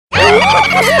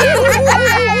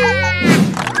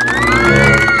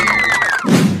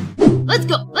Let's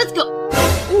go, let's go.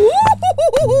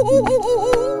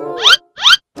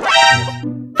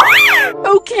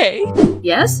 Okay.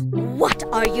 Yes? What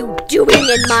are you doing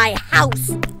in my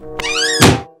house?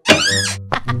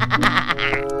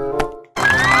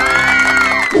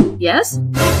 Yes?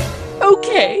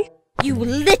 Okay. You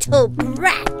little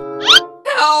brat!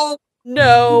 Help!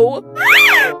 No.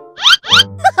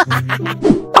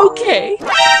 Okay.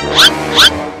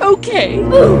 Okay.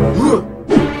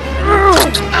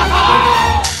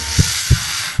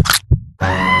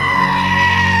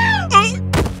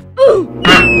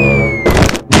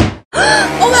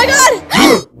 Oh my god!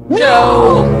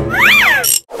 No.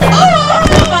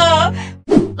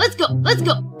 Let's go, let's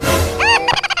go.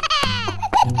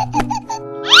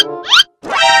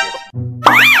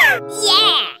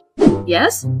 Yeah!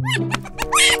 Yes?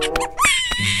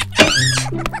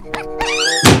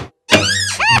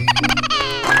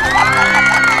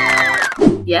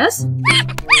 Yes?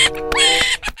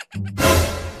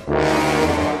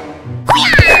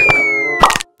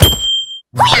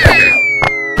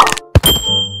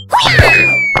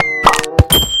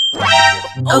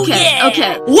 Okay,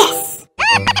 okay. Yes!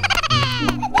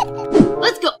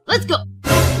 Let's go, let's go.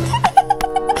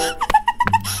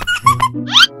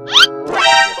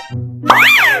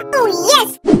 Oh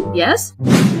yes! Yes?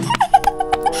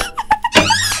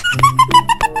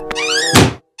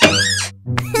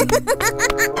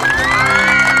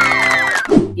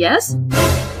 Yes? Yes!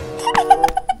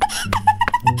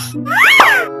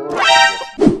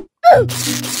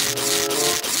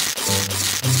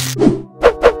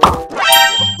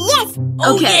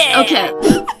 Okay, okay.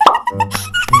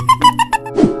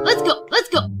 Let's go, let's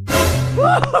go.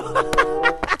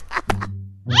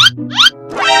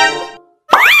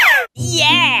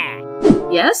 Yeah!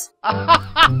 Yes?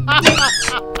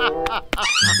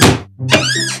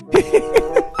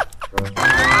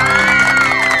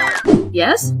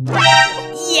 Yes?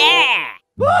 Yeah!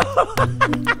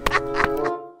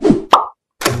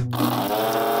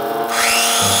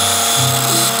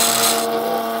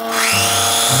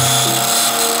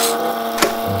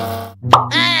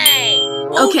 Hey!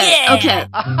 Okay, okay.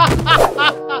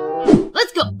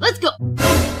 Let's go, let's go.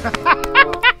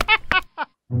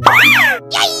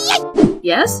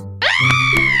 Yes?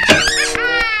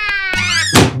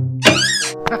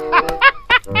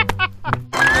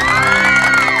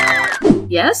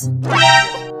 Yes?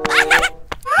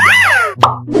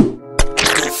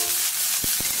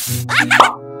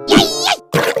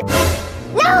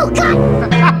 No, God!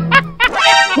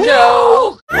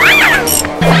 No.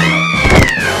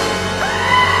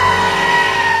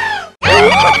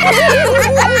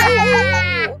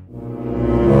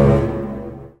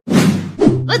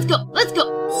 Let's go, let's go.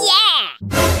 Yeah!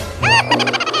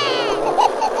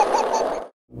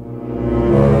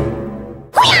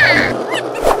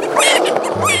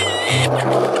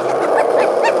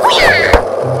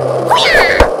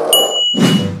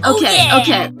 Okay,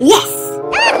 okay. Yes!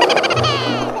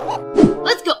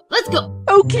 Let's go, let's go.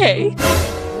 Okay.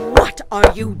 What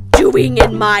are you doing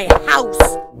in my house?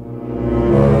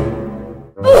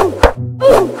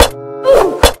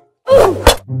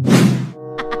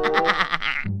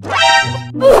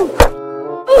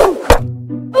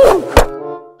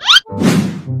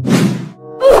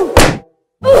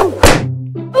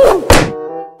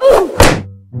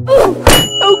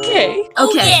 Okay.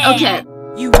 Okay, okay.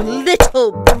 You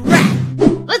little brat!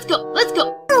 Let's go, let's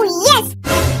go. Oh yes!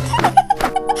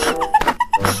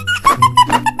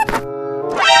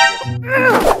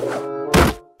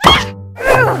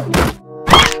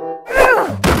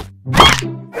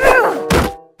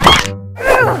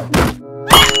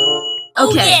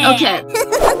 Okay, yeah. okay.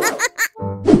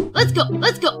 Let's go,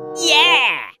 let's go.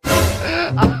 Yeah!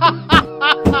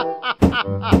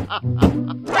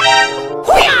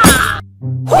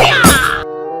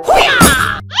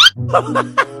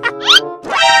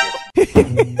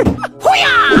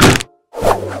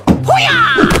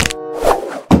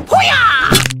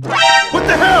 What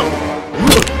the hell?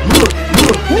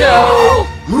 No.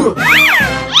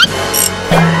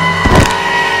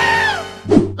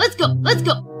 Let's go, let's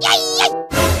go.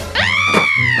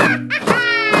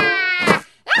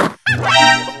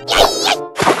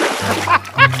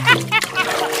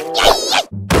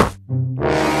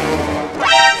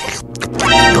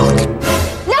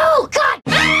 No, God!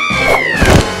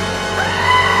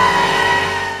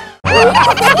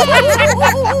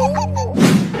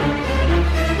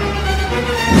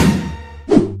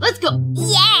 Let's go.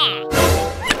 Yeah!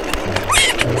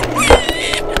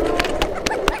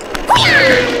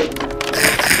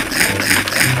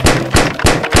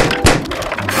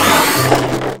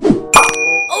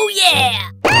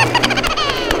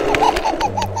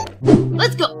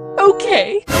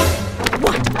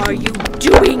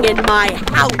 my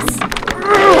house!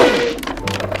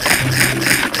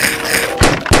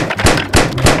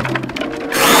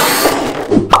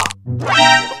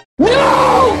 No!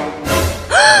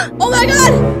 Oh my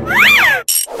god!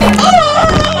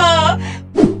 Ah!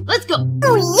 Let's go.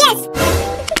 Oh, yes!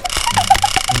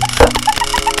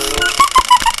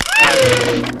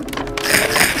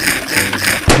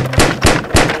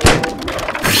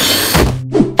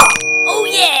 Oh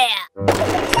yeah!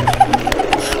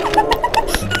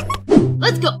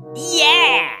 Let's go.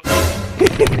 Yeah!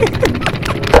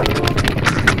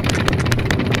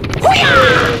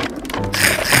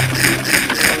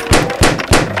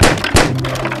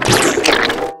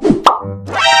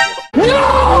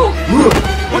 No!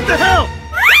 What the hell?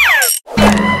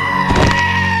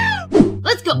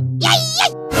 Let's go.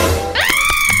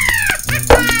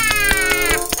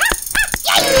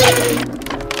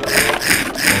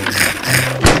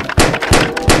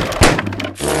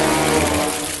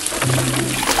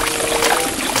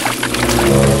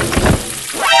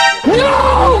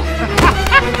 No!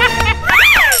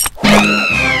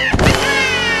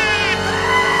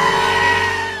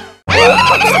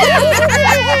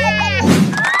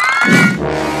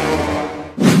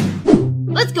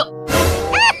 Let's go.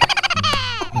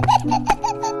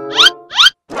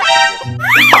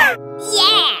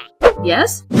 Yeah!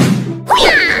 Yes?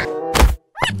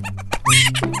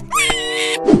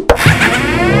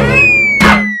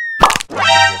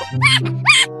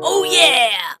 Oh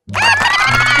yeah!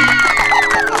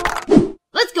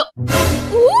 Let's go.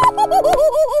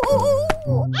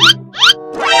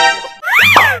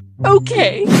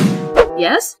 Okay.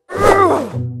 Yes?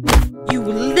 You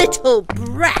little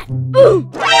brat! Oh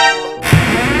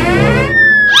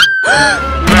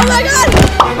my god!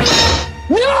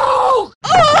 No!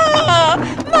 Ah!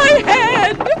 My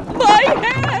head! My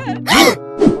head!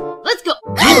 Let's go.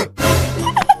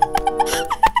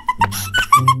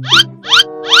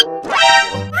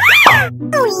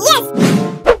 Oh,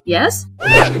 yes! Yes?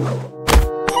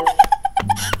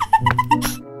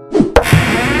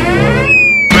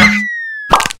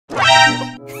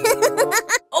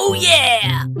 Oh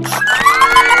yeah!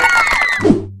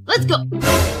 Let's go.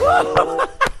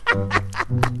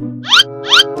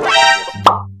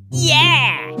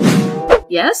 Yeah!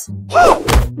 Yes?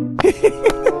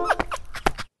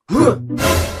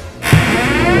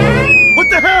 What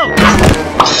the hell?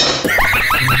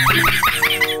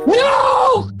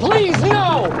 No! Please,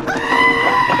 no!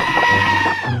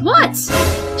 What?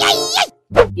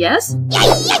 Yes?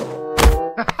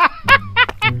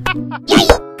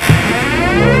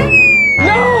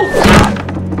 No!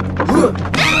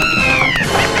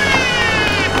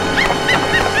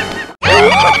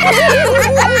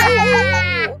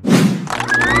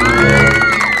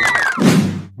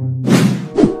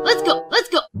 Let's go. Let's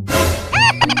go.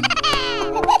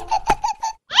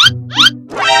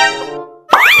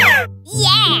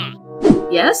 Yeah!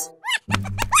 Yes?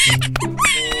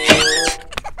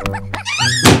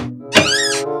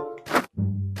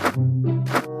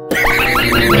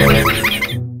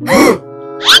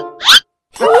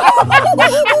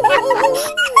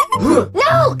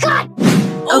 No, God!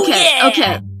 Okay, yeah.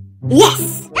 okay.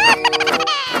 Yes!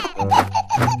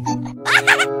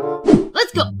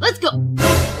 Let's go. Let's go.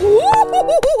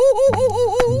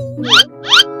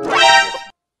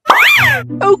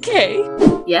 Okay.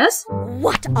 Yes?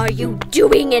 What are you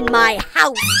doing in my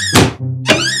house?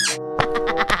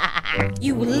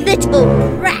 You little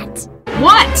brat!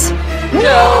 What?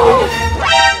 No!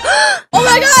 Oh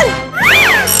my god!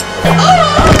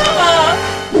 Ah!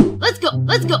 Let's go.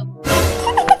 Let's go.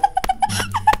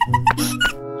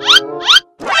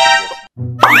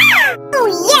 Oh,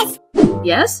 yes!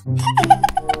 Yes?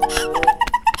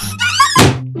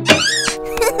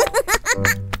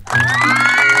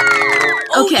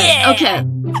 Oh, Okay, yeah. okay.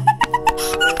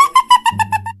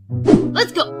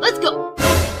 Let's go. Let's go.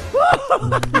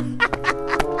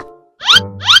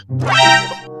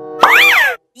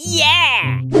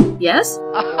 Yeah! Yes?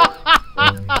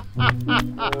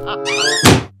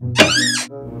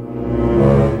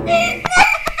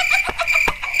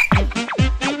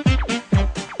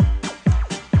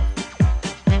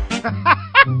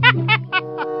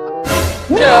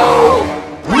 No!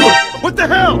 What the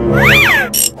hell?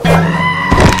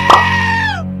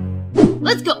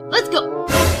 Let's go. Let's go.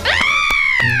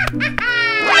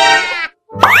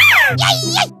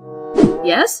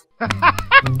 Yes?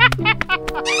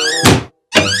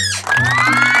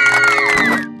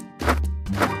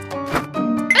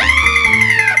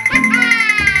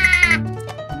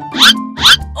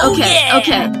 Oh, Okay, yeah.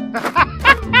 okay.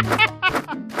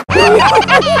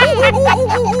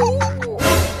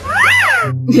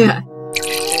 Yeah.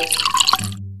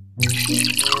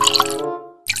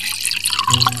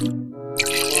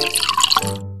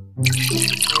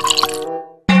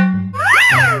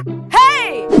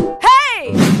 Hey!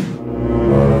 Hey!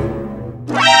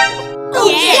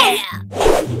 Yeah!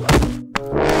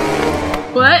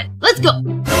 What? Let's go!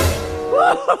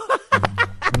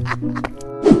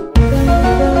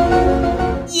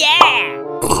 Yeah!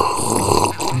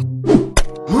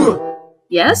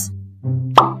 Yes?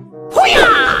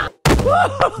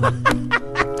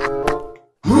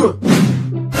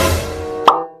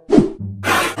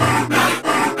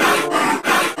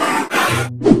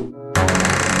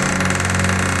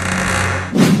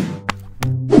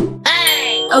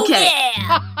 Okay.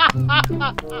 Yeah!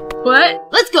 What?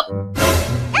 Let's go!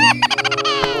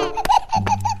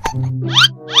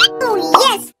 Oh,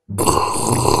 yes!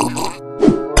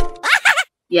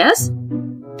 Yes?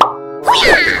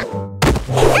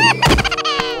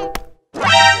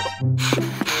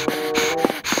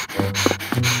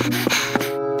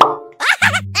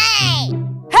 Hey!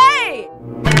 Hey!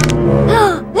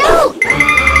 No!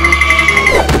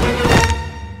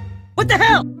 What the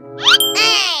hell?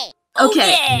 Hey!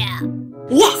 Okay. Yeah!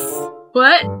 Yes!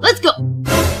 What? Let's go!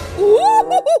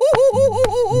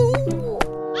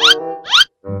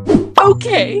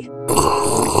 Okay.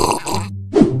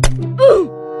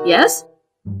 Yes?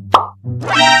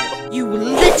 You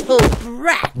little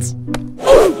brat!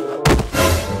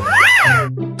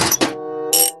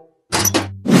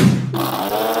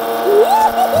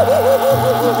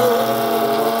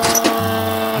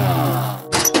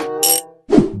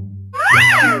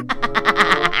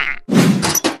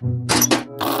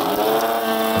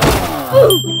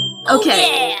 Okay.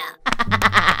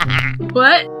 Yeah!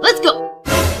 What? Let's go!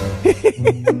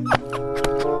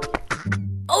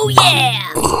 Oh, yeah!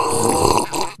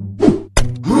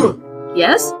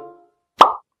 Yes?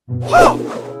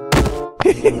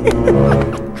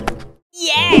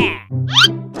 Yeah!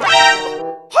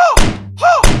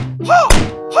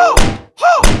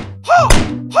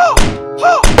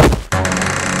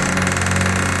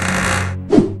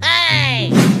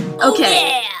 Hey!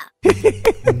 Okay. Yeah!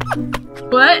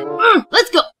 What? Let's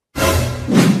go!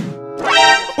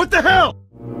 What the hell?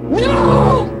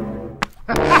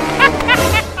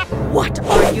 What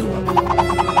are you?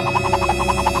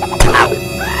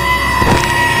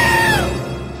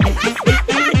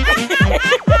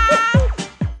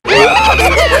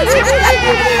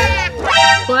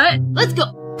 What? Let's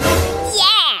go!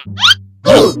 Yeah!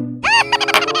 Oh,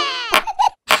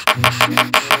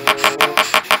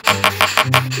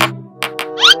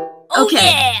 Okay.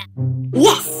 yeah!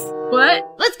 Yes! What?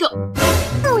 Let's go!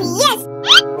 Oh,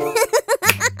 yes!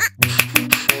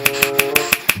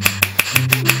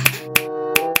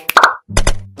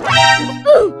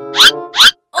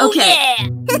 Oh, Okay.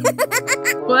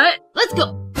 yeah! What? Let's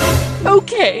go!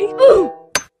 Okay.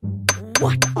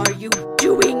 What are you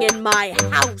doing in my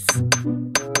house?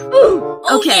 Oh,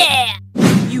 Okay. yeah!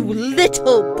 You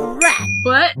little brat!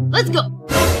 What? Let's go!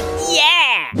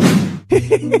 Yeah!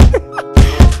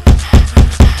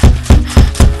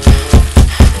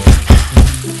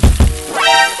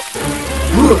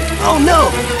 Oh no!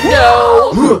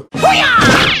 No.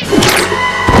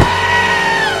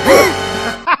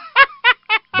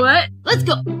 What? Let's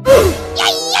go!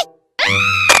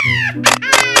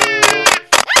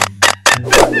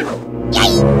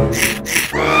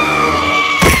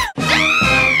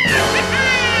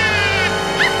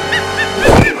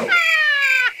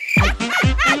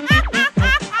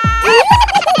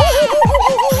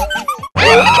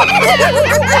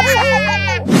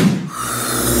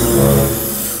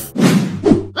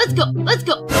 Let's go! Let's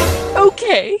go!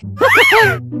 Okay.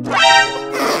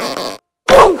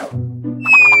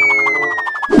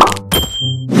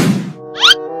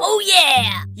 Oh,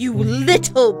 yeah! You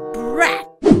little brat!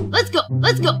 Let's go!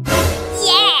 Let's go!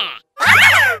 Yeah!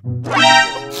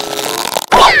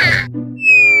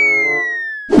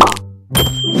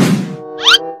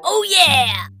 Oh,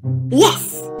 yeah!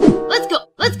 Yes! Let's go!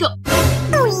 Let's go!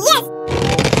 Oh, yes!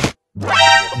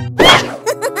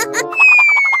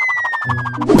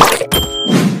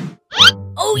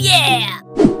 Oh, yeah!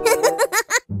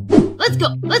 Let's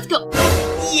go! Let's go!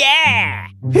 Yeah!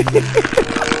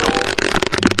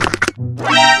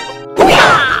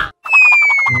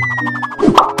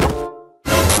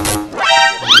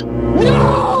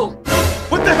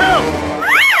 What the hell?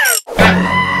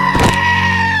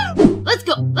 Let's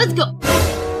go! Let's go!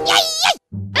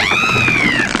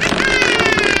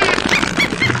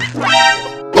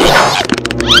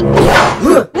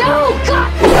 No,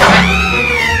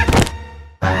 God!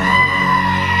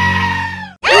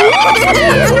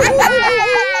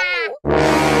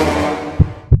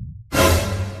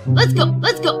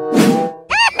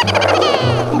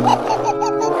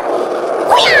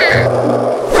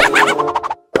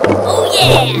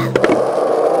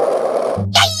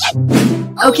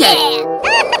 Okay.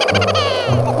 yeah.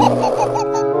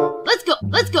 Let's go.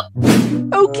 Let's go.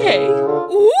 Okay.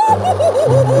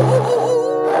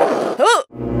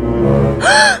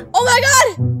 Oh my god!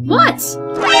 What?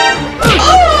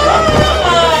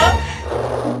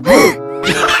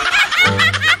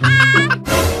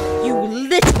 You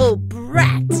little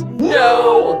brat!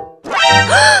 No!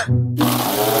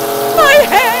 My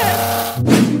hand!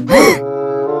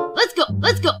 Let's go.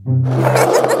 Let's go.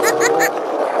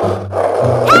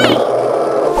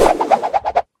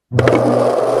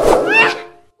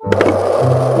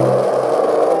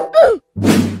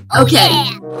 Okay.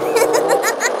 Yeah.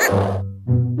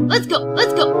 Let's go.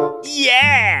 Let's go.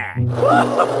 Yeah.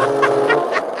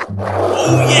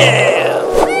 Oh yeah.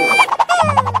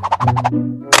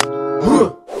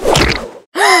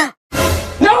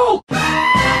 No!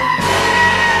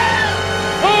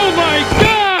 Oh my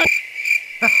god!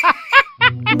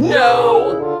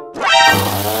 No!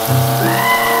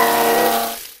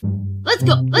 Let's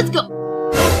go. Let's go.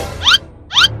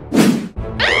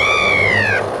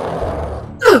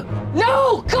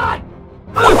 No! God!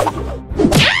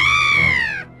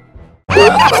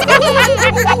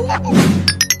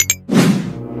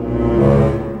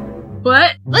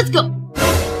 What? Let's go.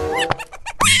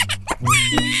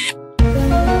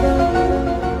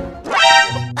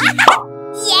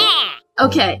 Yeah.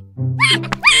 Okay.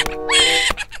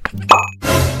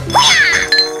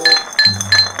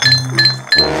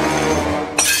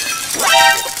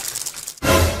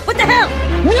 What the hell?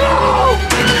 No!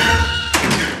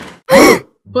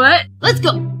 What? Let's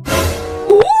go.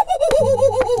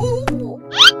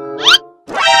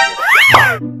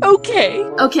 Okay.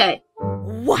 Okay.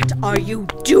 What are you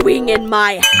doing in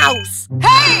my house?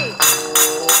 Hey!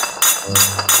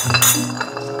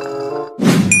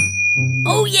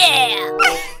 Oh yeah.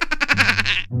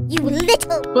 You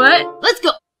little. What? Let's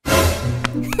go.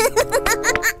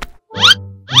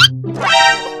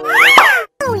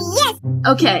 Oh yes.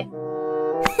 Okay.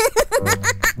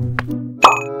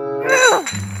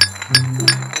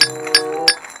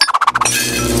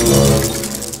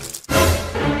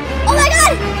 Oh my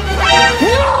god.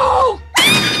 No!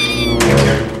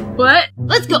 What?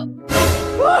 Let's go.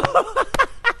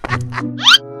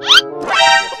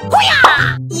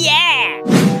 Yeah.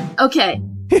 Okay.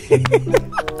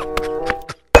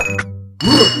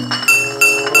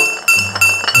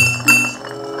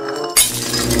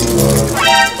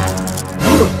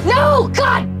 No!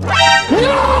 God!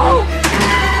 No!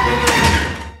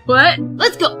 What?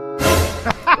 Let's go.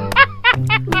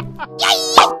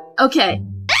 Okay.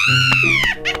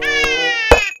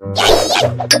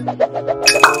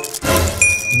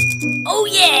 Oh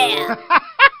yeah.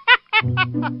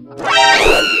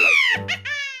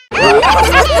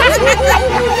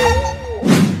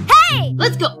 Hey.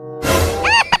 Let's go.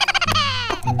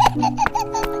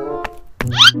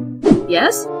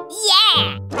 Yes?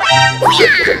 Yeah.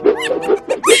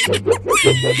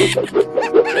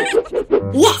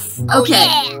 Yes. Oh, Okay.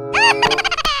 yeah.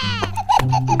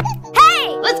 Hey.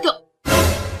 Let's go.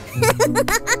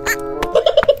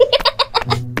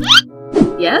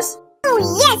 Yes? Oh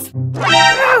yes.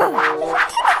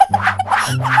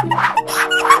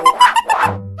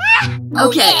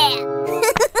 Okay. Yeah.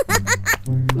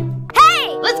 Hey.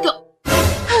 Let's go.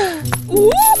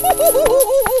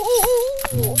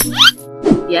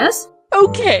 Yes?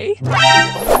 Okay.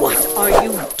 What are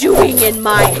you doing in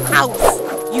my house?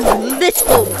 You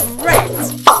little brat!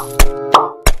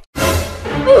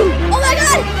 Oh my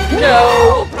god.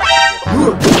 No!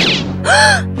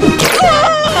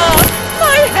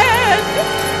 My hand!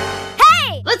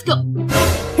 Hey! Let's go.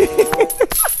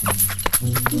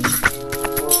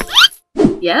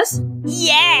 Yes?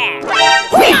 Yeah.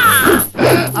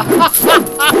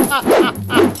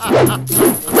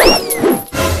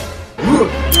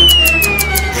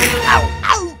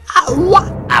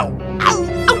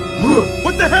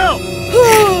 What the hell?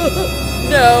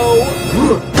 No!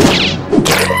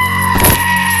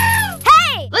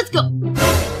 Hey! Let's go.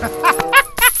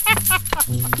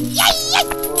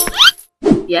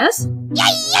 Yes?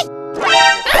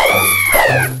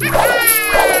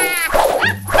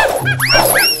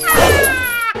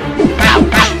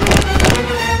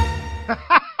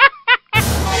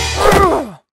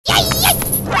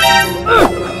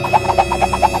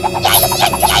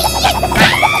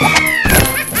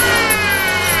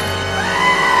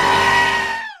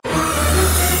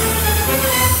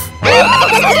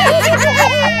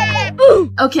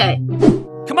 Okay.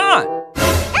 Come on.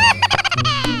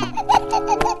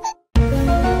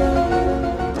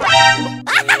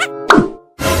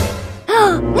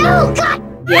 No, God.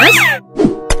 Yes?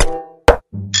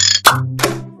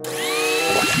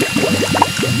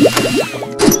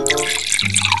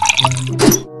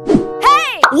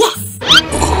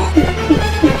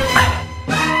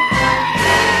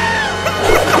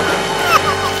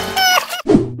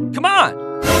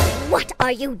 What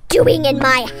are you doing in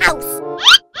my house?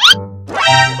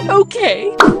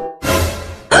 Okay. Oh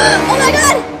my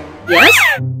god! Yes?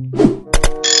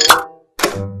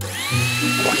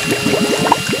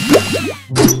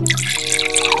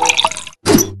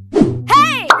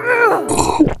 Hey!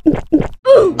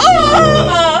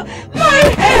 Ah! My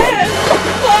head!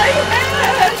 My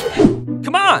head!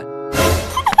 Come on!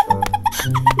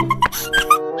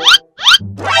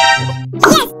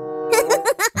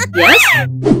 Yes?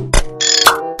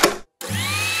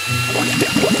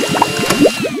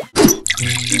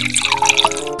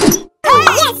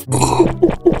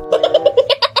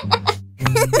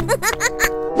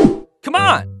 Come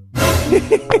on!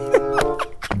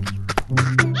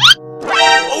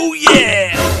 Oh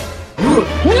yeah!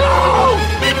 No!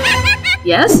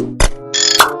 Yes?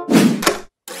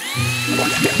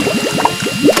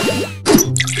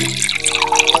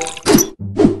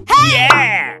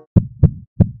 Yeah!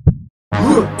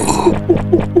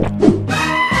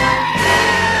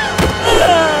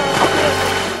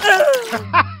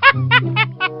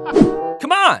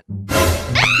 Come on!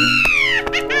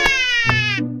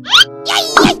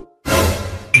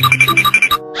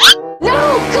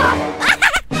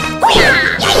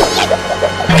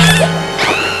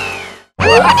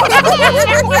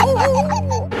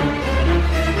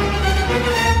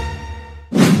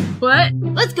 What?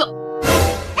 Let's go.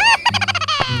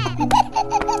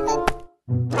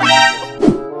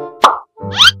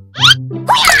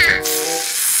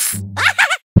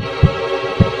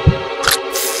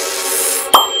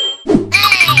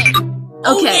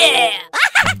 Okay.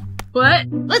 What?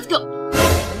 Let's go.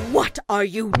 What are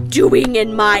you doing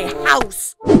in my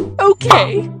house?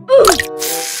 Okay.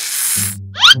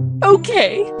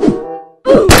 Okay.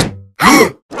 Oh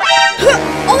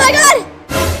my god!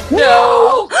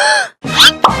 No!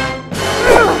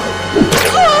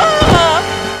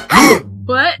 Ah!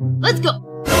 What? Let's go.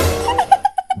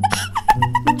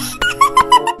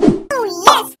 Oh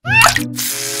yes!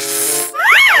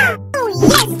 Oh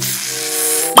yes!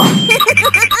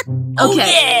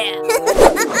 Okay.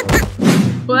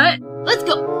 What? Let's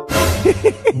go.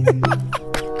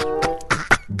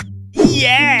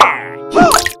 Yeah!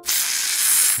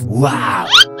 Wow!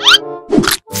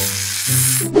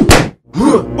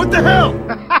 What the hell?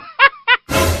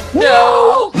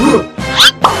 No!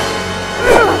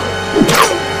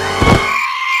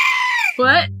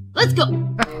 What? Let's go.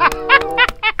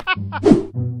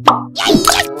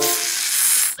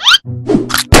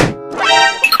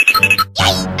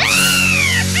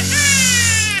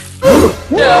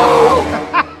 No!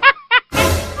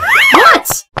 What?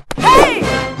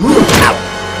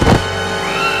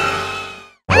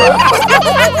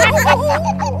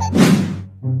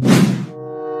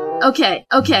 Okay,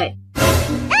 okay.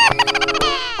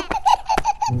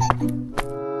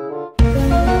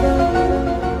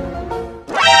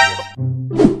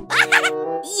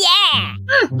 Yeah!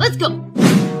 Let's go.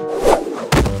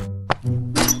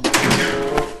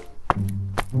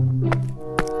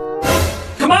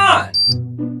 Come on!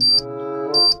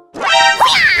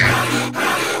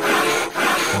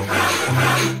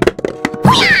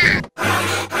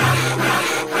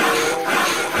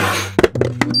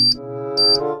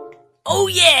 Oh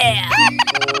yeah!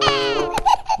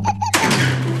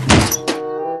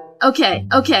 Okay,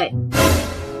 okay.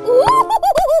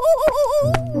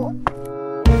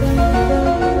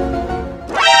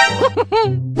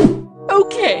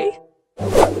 Okay.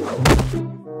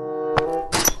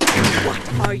 What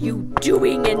are you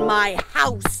doing in my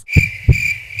house?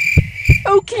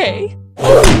 Okay.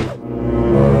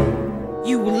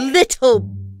 You little...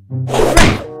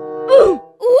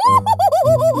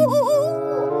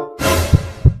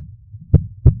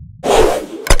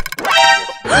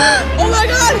 Oh my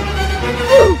god!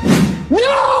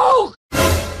 No!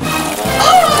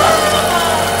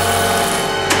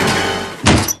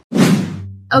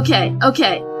 Okay,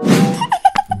 okay.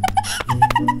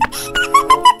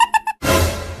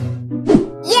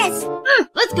 Yes!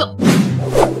 Let's go.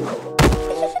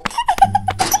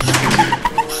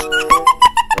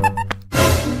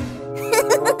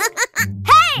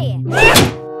 Hey!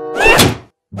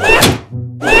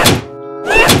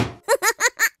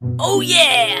 Oh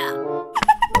yeah!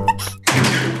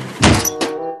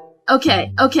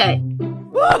 Okay, okay.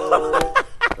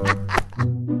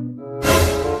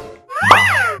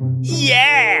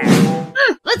 Yeah!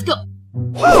 Let's go.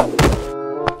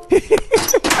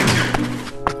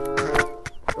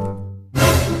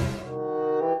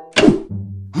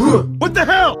 What the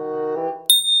hell?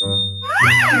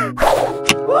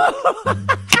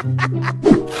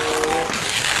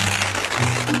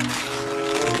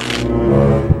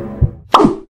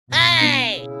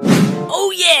 Hey! Oh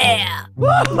Oh yeah!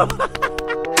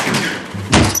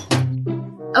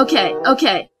 Okay,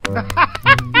 okay.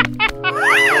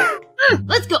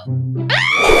 Let's go.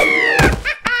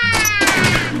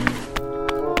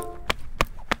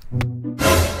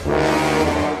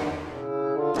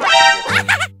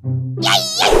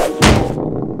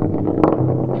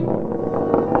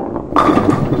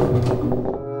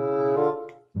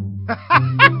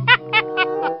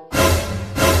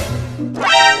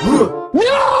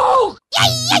 No!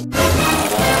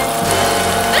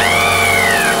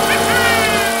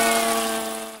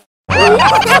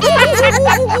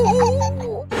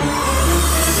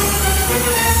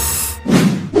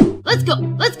 Let's go.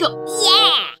 Let's go.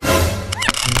 Yeah!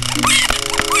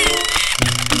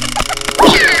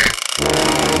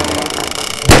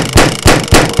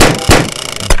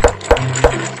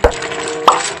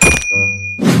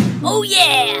 Oh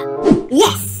yeah!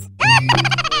 Yes!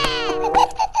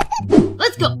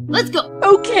 Let's go. Let's go.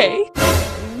 Okay.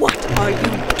 What are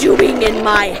you doing in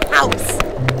my house?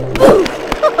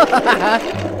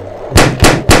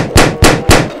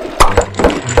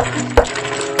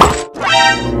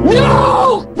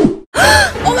 No!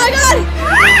 Oh my god!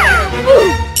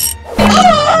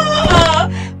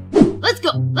 Let's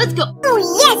go. Let's go. Oh,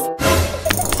 yes!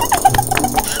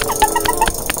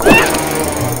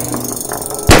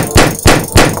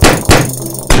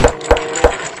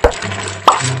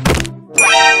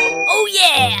 Oh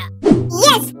yeah!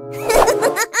 Yes!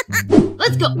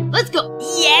 Let's go. Let's go.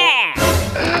 Yeah!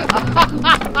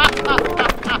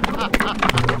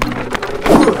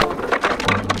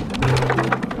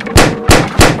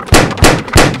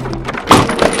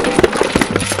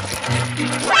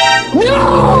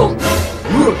 No!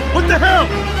 What the hell?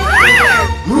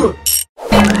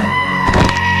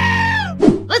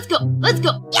 Let's go. Let's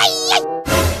go.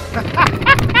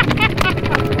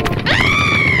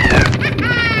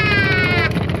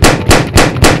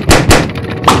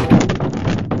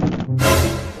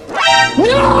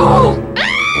 No!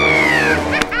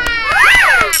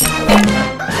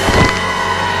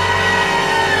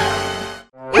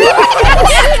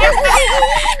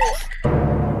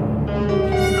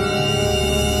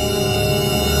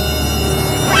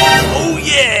 Oh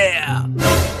yeah!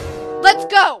 Let's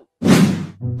go!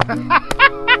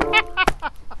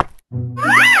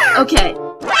 Okay.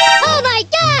 Oh my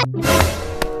god!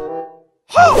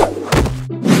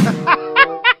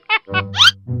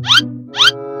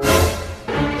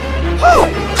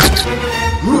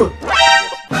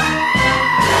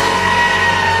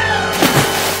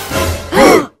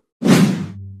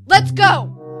 Let's go!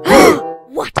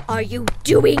 What are you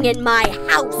doing in my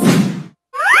house?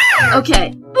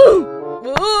 Okay.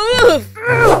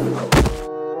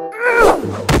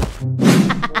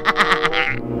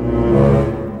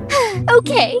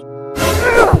 Okay.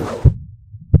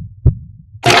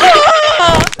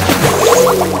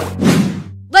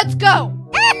 Let's go!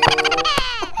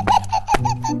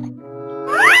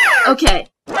 Okay.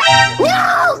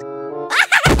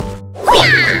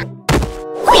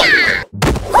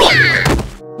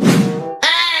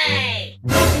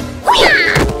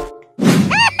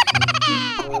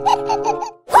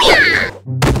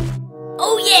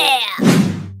 Oh yeah!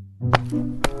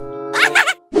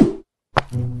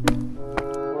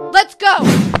 Let's go!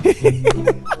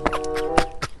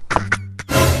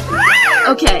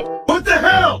 Okay. What the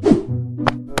hell?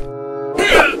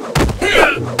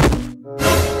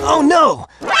 Oh no!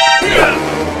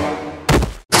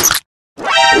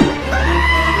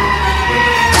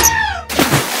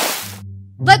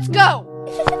 Let's go!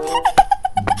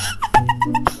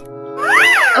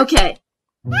 Okay.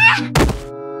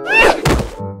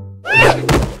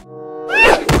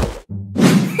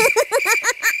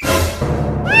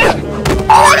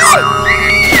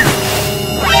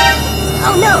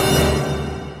 Oh no!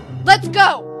 Let's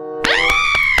go!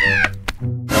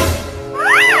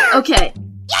 Okay.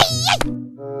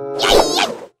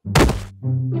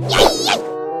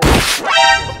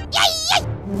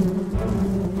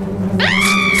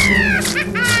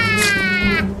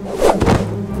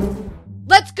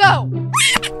 Let's go!